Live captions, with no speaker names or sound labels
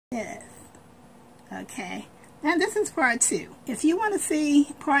Yes. Okay. And this is part 2. If you want to see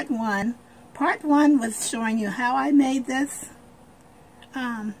part 1 was showing you how I made this,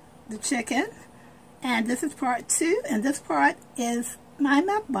 the chicken. And this is part 2, and this part is my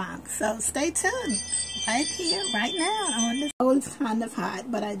mukbang. So stay tuned right here, right now on this. It's kind of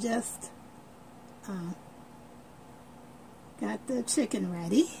hot, but I just got the chicken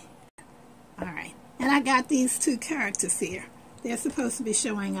ready. Alright, and I got these 2 characters here. They're supposed to be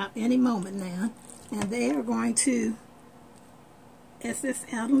showing up any moment now, and they are going to, it's this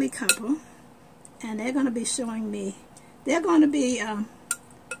elderly couple, and they're going to be showing me, they're going to be,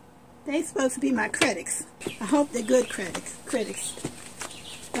 they're supposed to be my critics. I hope they're good critics.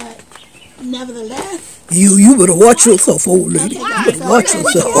 But nevertheless, you better watch yourself, old lady. You better watch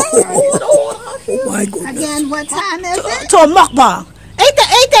yourself. Oh my goodness. Again, what time is it? To a mukbang. Ain't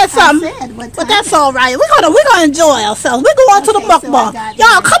that something? But that's all right. We're gonna enjoy ourselves. We're going to the mukbang.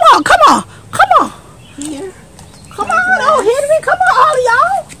 Y'all, come on. Here. Come on, oh Henry, come on, all of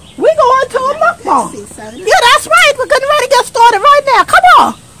y'all. We're going to a mukbang. Yeah, that's right. We're getting ready to get started right now. Come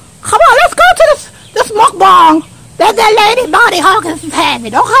on, let's go to this mukbang that lady Bonnie Hawkins is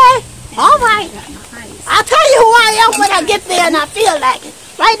having. Okay, all right. I'll tell you who I am when I get there and I feel like it.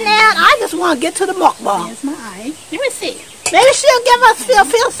 Right now, I just want to get to the mukbang. Here's my eye. Let me see. Maybe she'll give us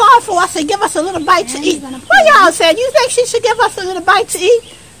feel sorry for us and give us a little bite to eat. What y'all said? You think she should give us a little bite to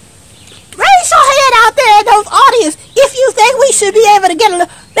eat? Raise your hand out there in those audience if you think we should be able to get a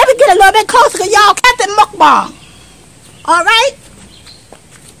little. Let me get a little bit closer because y'all got the mukbang. All right.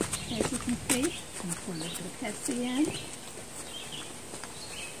 As you can see, I'm put a little bit of Pepsi in.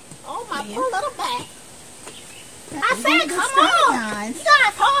 Oh my, pull a little back. I said, said, come on. Guys. You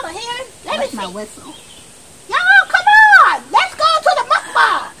guys hold it here. Let me see. My whistle. Y'all, come on. Let's go to the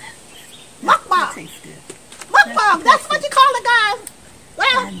mukbang. Mukbang. Tastes good. Mukbang. That's what you call it, guys.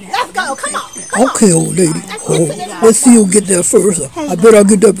 Well, let's go. Come on. Okay, old lady. Let's see who get there first. I bet I'll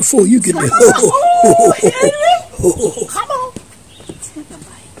get there before you get there. Oh, Henry. Come on.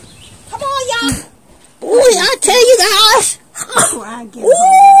 Come on, y'all. Oh, I tell you guys. Before I get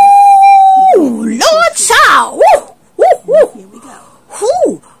Ooh, Lord child. Here we go.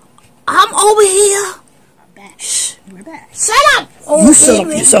 Ooh, I'm over here. We're back. Shut up. Oh, You shut up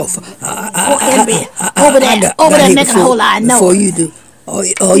yourself. Over there making a whole lot of noise. Before you do.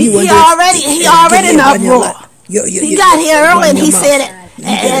 He already in the uproar. He got here early and he said it.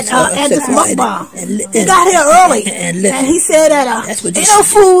 At this mukbang. He got here early and he said that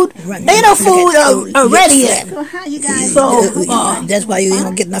ain't no food ready yet. So how you guys that's why you ain't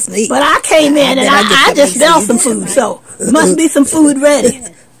gonna get nothing to eat. But I came in and I just smelled some food, so must be some food ready.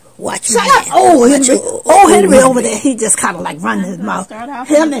 Watch Shut up. Oh, Henry over there, he just kind of like running his mouth.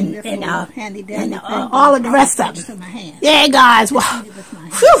 Him and all of the rest of them. Yeah, guys. Well,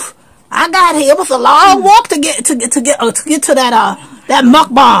 whew, I got here. It was a long walk to get to that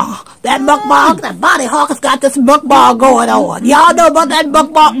mukbang. That Bonnie Hawkins got this mukbang going on. Y'all know about that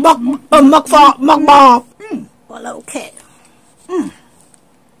mukbang? Well, okay.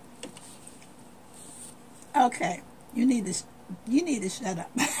 Okay. You need to shut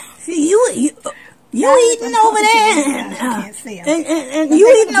up. See, you eating over there, and you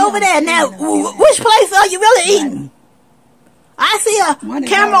eating over there. Now, which place are you really eating? I see a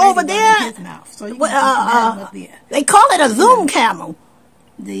camera over there. They call it a zoom camera.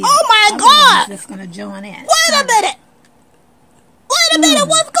 Oh my God! Just gonna join in. Wait a minute.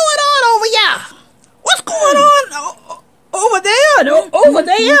 What's going on over here? What's going on over there? Over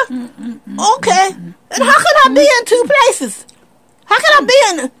there? Okay. And how can I be in 2 places? How can I be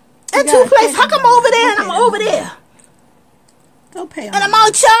in 2 places? How come over there and I'm over there? Go pay and I'm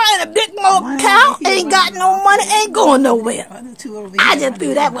out here in a big old cow, ain't got no money, ain't going nowhere. I just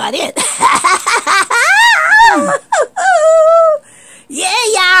threw that one in. Yeah,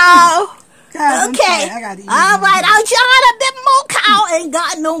 y'all. Okay. All right, out here in a big old cow, ain't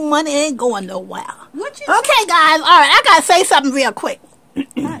got no money, ain't going nowhere. Okay, guys. All right, I gotta say something real quick.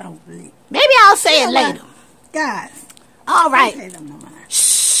 I don't believe. Maybe I'll say it later. Guys. All right.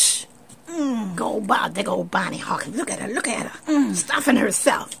 Shh. Go about the old Bonnie Hawkins. Look at her. Stuffing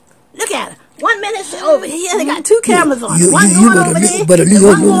herself. Look at her. 1 minute she's over here. They got 2 cameras on. One going over there.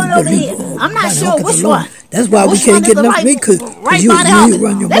 One going over here. I'm not sure which one. That's why we can't get enough meat because you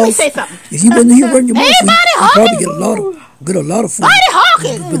run your mouth. Let me say something. If you wouldn't hear run your mouth, you probably Hawkins. get a lot of food. Bonnie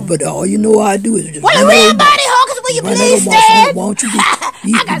Hawkins. But all you know I do is just. Well, real Bonnie Hawkins, will you please stand? Won't you be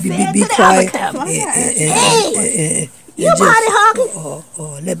quiet and you Bonnie Hawkins?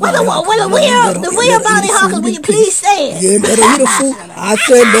 The real Bonnie Hawkins, will you please stand? Yeah, let her eat her food. I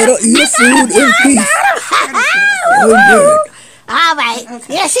said let her eat her food in peace. All right.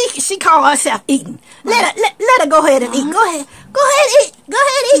 Okay. Yeah, she called herself eating. Let her go ahead and eat. Go ahead and eat. Go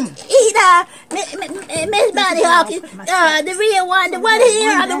ahead and eat. Miss Bonnie Hawkins. The real one, the one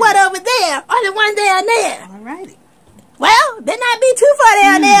here, or the one over there, or the one down there. All righty. Well, better not be too far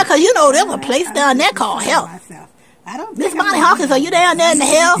down there, because you know there's a place down there called hell. I don't. Miss Bonnie Hawkins, are you down there in the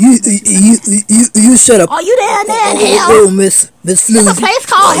hell? You shut up. Are you down there in hell? Oh, Miss Flutie. There's a place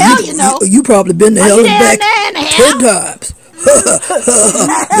called hell, you know. You probably been to hell and back in the 10 times.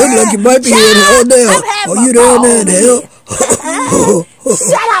 Look like you might be in hell now. Are you down there in hell?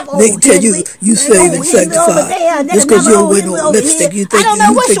 Shut up, old They tell you saved and sanctified. Just because you don't wear no lipstick, you think you're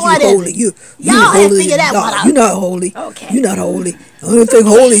holy. You're holy. You're not holy. You're not holy. The only thing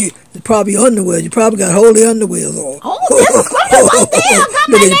holy is probably underwear. You probably got holy underwear on. Oh, right there.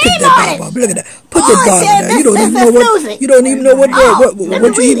 Look at that. Put that bottom up. Look at that. Put that bottom there. You don't even know what. You don't even know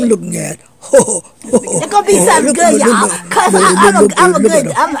what you're even looking at. It's gonna be something good, y'all. Cause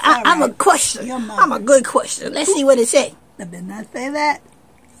I'm a question. I'm a good question. Let's see what it say. I did not say that.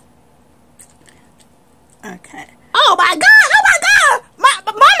 Okay. Oh my God! My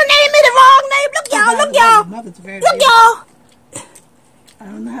mama named me the wrong name. Look y'all. Look y'all. I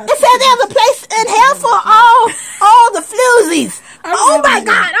don't know how. It says there's a place in hell for all the floozies. Oh my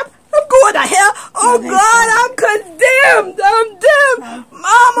God! I'm going to hell. Oh God, I'm condemned. I'm damned.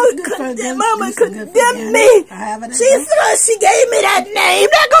 Mama condemned me. She gave me that name.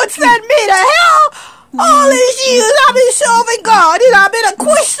 They're going to send me to hell. All these years I've been serving God, and I've been a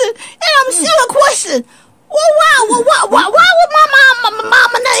Christian, and I'm still a Christian. Well, why would my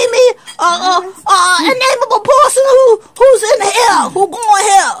mama name me a nameable person who's in hell, who going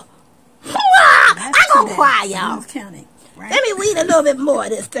hell? I'm gonna cry, y'all. Right? Let me read a little bit more of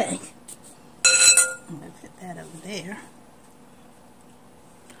this thing. I'm gonna put that over there.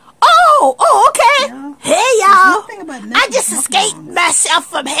 Oh, okay. No. Hey, y'all. I just escaped myself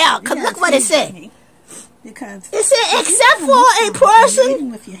from hell. Cause look what it said. Because it said, except for a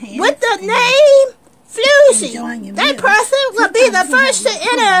person with the name Flusy, that person will be the first to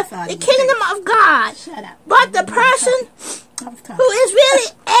enter the kingdom of God. But the person who is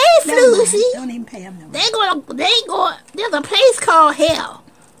really a Flusy, don't even pay them no there's a place called hell.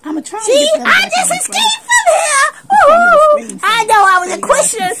 I'm gonna try. See, I just escaped from here. I know I was a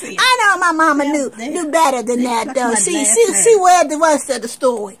Christian. I know my mama knew better than that, though. She read the rest of the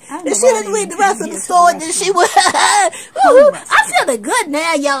story. If she didn't read the rest of the story, then she would. I'm feeling good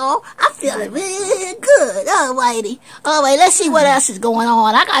now, y'all. I'm feeling really good. All righty. All right, let's see what else is going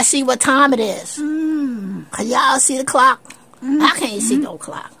on. I gotta see what time it is. Can y'all see the clock? I can't see no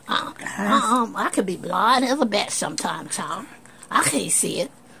clock. I could be blind as a bat sometimes, y'all. I can't see it.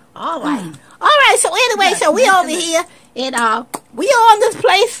 All right. So anyway, so we over here, and we on this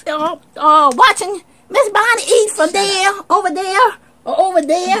place, watching Miss Bonnie eat from there, over there, or over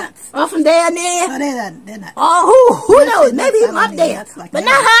there, or from down there. No, they're not. Oh, who knows? Maybe even up there, but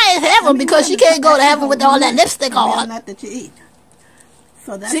not high as heaven, because she can't go to heaven with all that lipstick on. Not that you eat.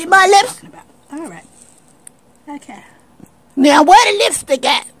 So that's see my lips. All right. Okay. Now where the lipstick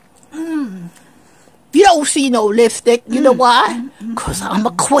at? You don't see no lipstick. You know why? Because I'm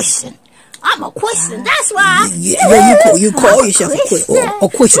a Christian. I'm a Christian. That's why. Yeah, you call yourself a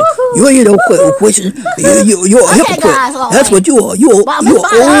Christian. You ain't no Christian. You're a hypocrite. That's what you are. You're an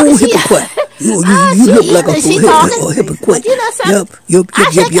old hypocrite. You look like a hypocrite. Yep.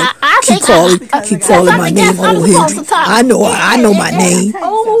 Keep calling my name, old Henry. I know my name.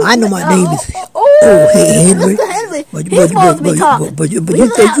 I know my name is old Henry. But you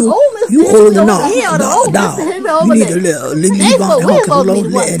think you old enough. No, you need to leave Bonnie Hawkins alone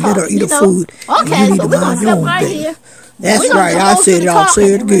and let her eat her food. Okay, so we're going to step right here. That's right. I said it. I'll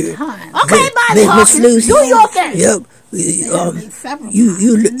say it again. Okay, Bonnie Hawkins, do your thing. Yep.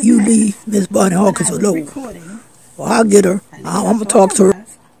 You leave Miss Bonnie Hawkins alone. Well, I'll get her. I'm gonna talk to her.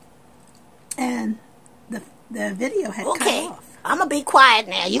 And the video had cut off. I'm gonna be quiet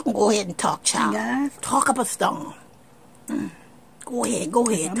now. You can go ahead and talk, child. Talk up a storm. Go ahead.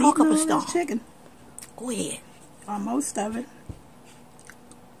 Talk up a storm. Chicken. Go ahead. Most of it.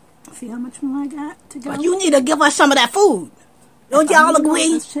 See how much more I got to go. But you need to give us some of that food. Don't y'all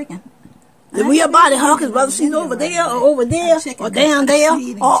agree? Chicken. The real Bonnie Hawkins, whether she's over there, or down there,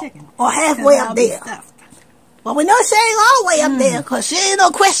 or halfway up there. But we know she ain't all the way up there, because she ain't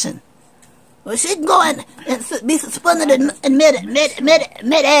no Christian. Well, she can go and be suspended in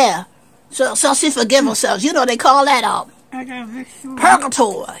mid-air. So she forgive herself. You know they call that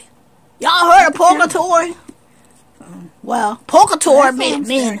purgatory. Y'all heard of purgatory? Well, purgatory mean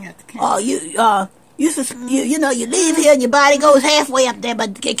you leave here and your body goes halfway up there,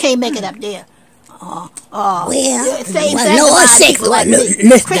 but you can't make it up there. Lord said,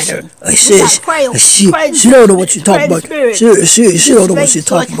 listen at her. She don't know what she's talking about. She don't know what she's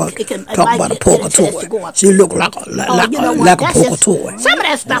talking about. Talking about a poker toy. She look like a poker toy. Some of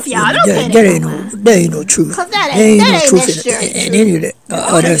that stuff, y'all, don't pay There ain't no truth. There ain't no truth in any of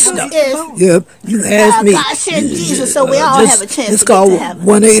that stuff. Yep, you asked me. God sent Jesus, so we all have a chance it's to called get to heaven.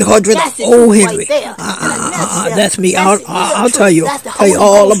 1-800-OH-HENRY. That's me. I'll tell you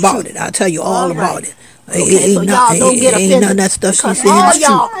all about it. I'll tell you all about it. Okay, so y'all don't get offended. Ain't none of that stuff she said all is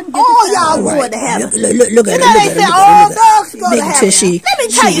true. All y'all going to heaven. Look at her. They say all dogs go to heaven. Let me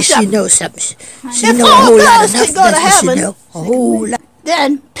tell you something. She knows something. She if knows all a whole lot dogs enough. can go to heaven, A whole lot.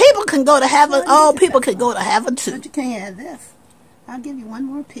 Then people can go to heaven. All people can go to heaven too. But you can't have this. I'll give you one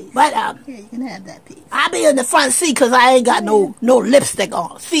more piece. But yeah, you can have that piece. I'll be in the front seat because I ain't got no lipstick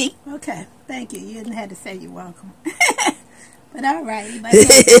on. See? Okay, thank you. You didn't have to say you're welcome. But all right.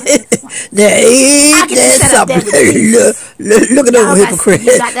 There ain't that something. Look at those hypocrites.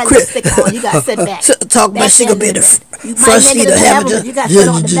 You got that lipstick on. You got to sit back. Talk about she gonna be in the front seat of heaven. You got to sit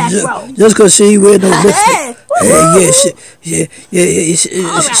on the back row. Just because she ain't wearing no lipstick.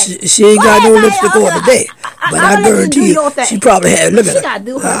 She ain't got no lipstick on today. But I guarantee you, she probably had. Look at her.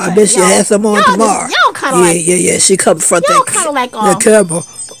 I bet she had some on tomorrow. Yeah. She come front that camera.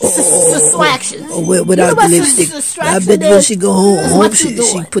 Distractions. Without the lipstick. I bet when she go home, she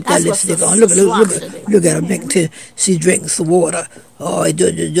put that lipstick on. Look at her making she drinking some water. Oh,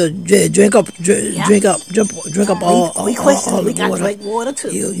 drink up all the water. Drink water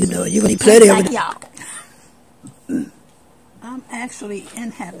too. You know, you're gonna need plenty of it. I'm actually in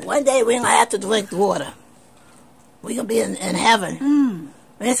heaven. One day we're gonna have to drink water. We're gonna be in heaven.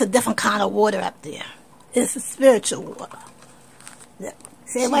 It's a different kind of water up there. It's a spiritual water.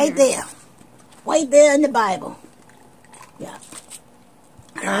 See, right there in the Bible. Yeah.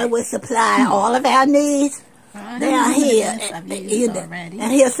 God will supply all of our needs down here.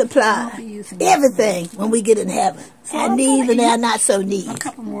 And He'll supply everything when we get in heaven. Our needs and our not so needs. A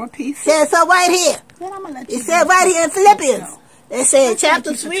couple more pieces. Says so right here. It said right here in Philippians. It said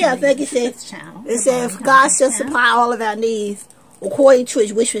chapter 3, I think it says God shall supply all of our needs according to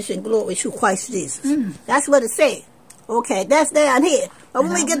His riches and glory through Christ Jesus. That's what it said. Okay, that's down here. But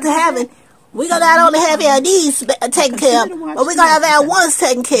when we get to heaven, we're going to not only have our needs taken care of, but we're going to have our wants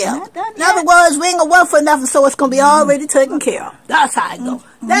taken care of. In other words, we ain't going to work for nothing, so it's going to be already taken care of. That's how it go.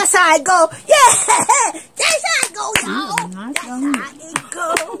 That's how it go. Yeah, that's how it go, y'all. That's how it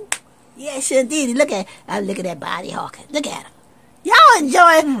go. Yes, indeed. Look at that body hawking. Look at her. Y'all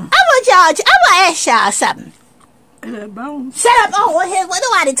enjoy it. I want to ask y'all something. Shut up, oh, here. What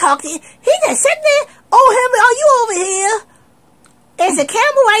nobody talk to you? He just sitting there. Oh, Henry, are you over here? There's a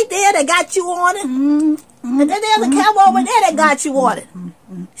camera right there that got you on it. And then there's a camera over there that got you on it.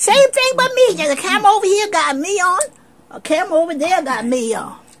 Same thing but me. There's a camera over here got me on. A camera over there got me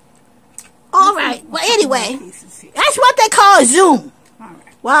on. All right. Well, anyway, that's what they call Zoom.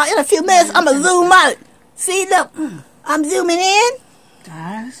 Well, in a few minutes, I'm going to zoom out. See, look. I'm zooming in.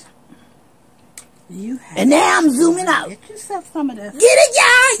 Guys. And now I'm zooming out. Get yourself some of this. Get it,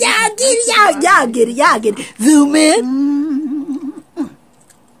 y'all. Y'all get it, y'all get it. Zoom in.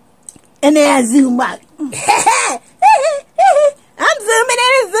 And then I zoom out. I'm zooming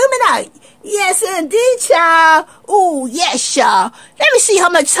in and zooming out. Yes, indeed, child. Ooh, yes, y'all. Let me see how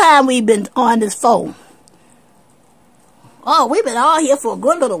much time we've been on this phone. Oh, we've been all here for a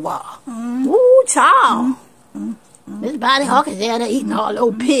good little while. Ooh, child. This body hawk is there eating all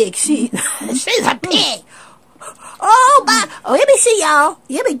those pigs. She's a pig. Let me see, y'all.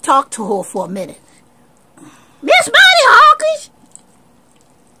 Let me talk to her for a minute. Miss Body Hawkers,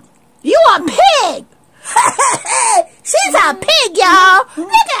 you a pig. She's a pig, y'all.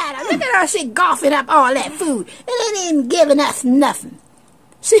 Look at her. Look at her. She golfing up all that food. And it ain't giving us nothing.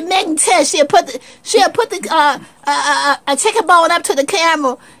 She making tests. She'll put the a chicken bone up to the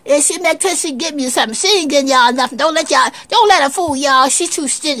camera, and she make tests. She give you something. She ain't getting y'all nothing. Don't let her fool y'all. She's too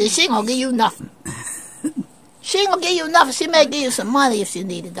stingy. She ain't gonna give you nothing. She ain't gonna give you nothing. She may give you some money if she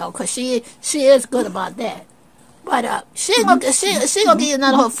need it though, cause she is good about that. But she ain't gonna give you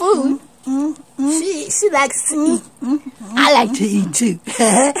none of her food. She likes to eat. I like to eat too.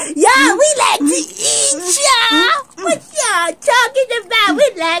 Y'all, we like to eat, y'all. What y'all talking about? We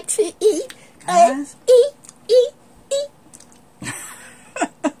like to eat. Eat.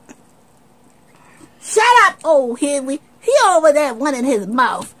 Shut up, old Henry. He over there running his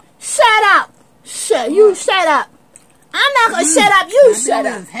mouth. Shut up. Shut up. I'm not gonna shut up. You shut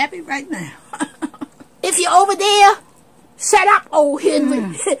up. I'm happy right now. If you're over there, shut up, old Henry.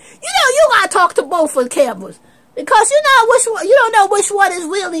 You gotta talk to both of the cameras, because you don't know which one is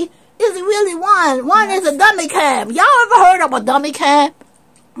really is really one. One is a dummy cam. Y'all ever heard of a dummy cam?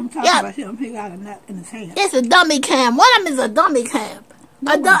 I'm talking about him. He got a nut in his hand. It's a dummy cam. One of them is a dummy cam.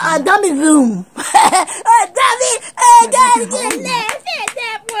 A dummy zoom. A dummy. I gotta get laugh at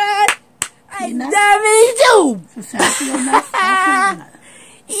that word. A dummy zoom.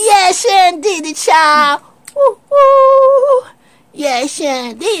 Yes, indeedy, child. Woo, woo. Yes,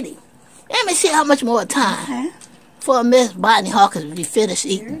 indeedy. Let me see how much more time for Miss Bonnie Hawkins to be finished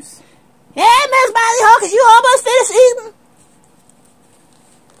eating. Hey, Miss Bonnie Hawkins, you almost finished eating?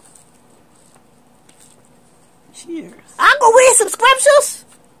 Cheers. I'm going to read some scriptures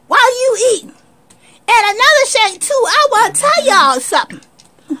while you eat. And another thing, too, I want to tell y'all something.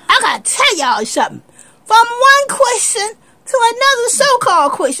 I got to tell y'all something. From one question to another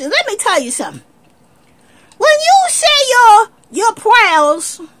so-called question, let me tell you something. When you say your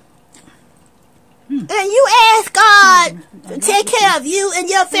prayers and you ask God to take care of you and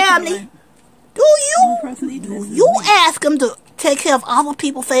your family, do you ask Him to take care of other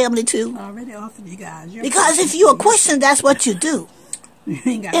people's family too? Already offered you guys. Because if you're a Christian, that's what you do.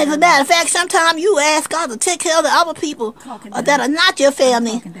 As a matter of fact, sometimes you ask God to take care of the other people that are not your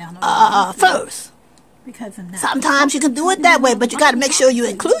family first. Sometimes you can do it that way, but you got to make sure you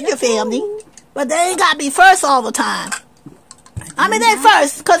include your family. But they ain't got to be first all the time. I mean, they're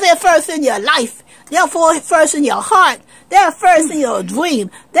first because they're first in your life. They're first in your heart. They're first in your dream.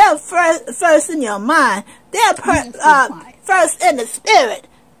 They're first in your mind. They're first in the spirit.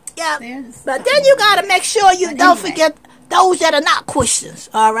 Yeah. But then you got to make sure you don't forget those that are not Christians.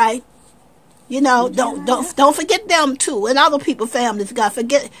 All right. You know, don't forget them too. And other people's families, you got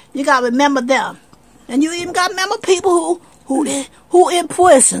to remember them. And you even got to remember people who in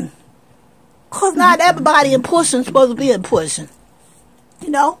prison. Because not everybody in prison is supposed to be in prison. You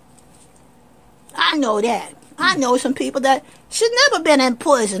know? I know that. I know some people that should never been in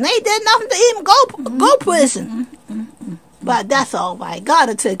prison. They did nothing to even go prison. But that's all right. God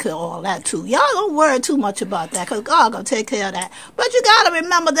will take care of all that too. Y'all don't worry too much about that because God will take care of that. But you got to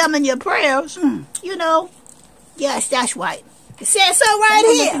remember them in your prayers. You know? Yes, that's right. It says so right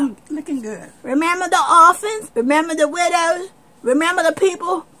here. Looking good. Remember the orphans. Remember the widows. Remember the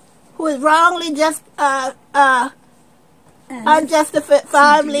people who is wrongly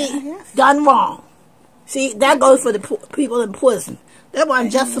unjustifiably done wrong. See, that goes for the people in prison. They were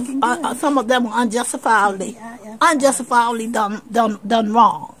some of them were unjustifiably done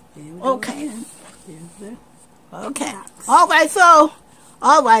wrong. Okay. Okay. All right. So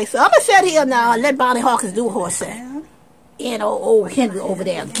I'm gonna sit here now and let Bonnie Hawkins do her thing. You know, old Henry over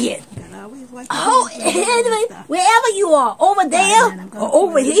there again. Oh, Henry, wherever you are, over there, or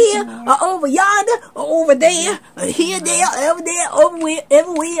over here, or over yonder, or over there, or here, there, over there, over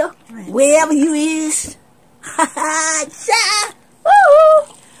everywhere, wherever you is.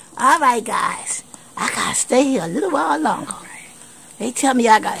 All right, guys, I gotta stay here a little while longer. They tell me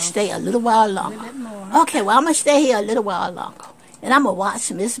I gotta stay a little while longer. Okay, well, I'm gonna stay here a little while longer, and I'm gonna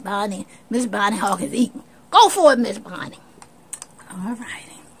watch Miss Bonnie Hawkins eating. Go for it, Miss Bonnie. All righty.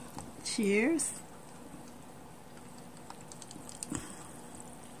 Cheers.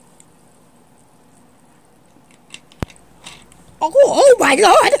 Oh my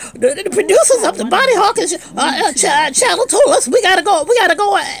Lord! The producers of the Bonnie Hawkins channel told us we gotta go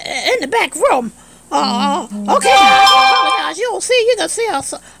in the back room. Okay. You can see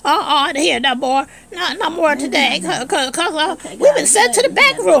us here no more today, cause we've been sent to the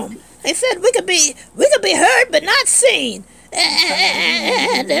back room. They said we could be heard but not seen.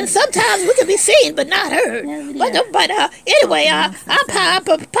 And sometimes we can be seen but not heard. But anyway, I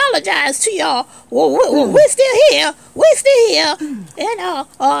apologize to y'all. We're still here. And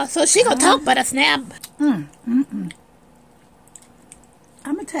so she gonna talk about us now. I'm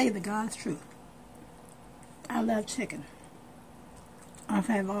gonna tell you the God's truth. I love chicken. I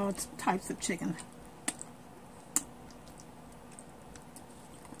have all types of chicken.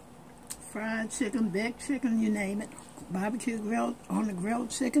 Fried chicken, baked chicken, you name it. Barbecue grilled, on the grilled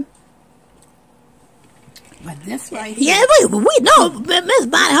chicken. But this right here. Yeah, we know, Miss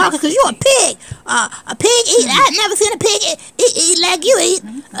Bonnie Hawkins, because you're a pig. A pig eat. I've never seen a pig eat like you eat.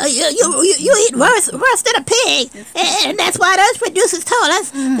 You eat worse than a pig. And that's why those producers told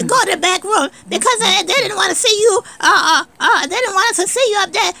us to go to the back room. Because they didn't want to see you, they didn't want us to see you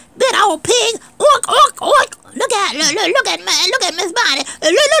up there, big old pig. Ork. Look at Miss Bonnie. Look at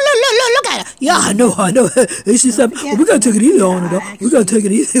her. Yeah, I know. She said we gotta take it easy on her, though. We gotta take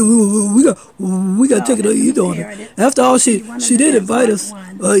it easy. We gotta take it easy on her. After all, she did invite us.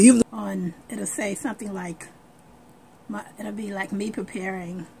 Even it'll say something like, it'll be like me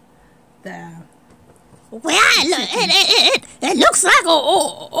preparing the Well, it looks like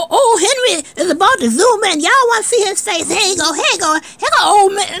old Henry is about to zoom in. Y'all want to see his face? Here you go,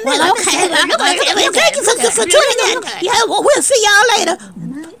 old man. Well, okay, thank you for tuning in. Yeah, well, we'll see y'all later.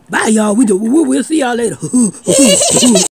 Bye, y'all. We'll see y'all later.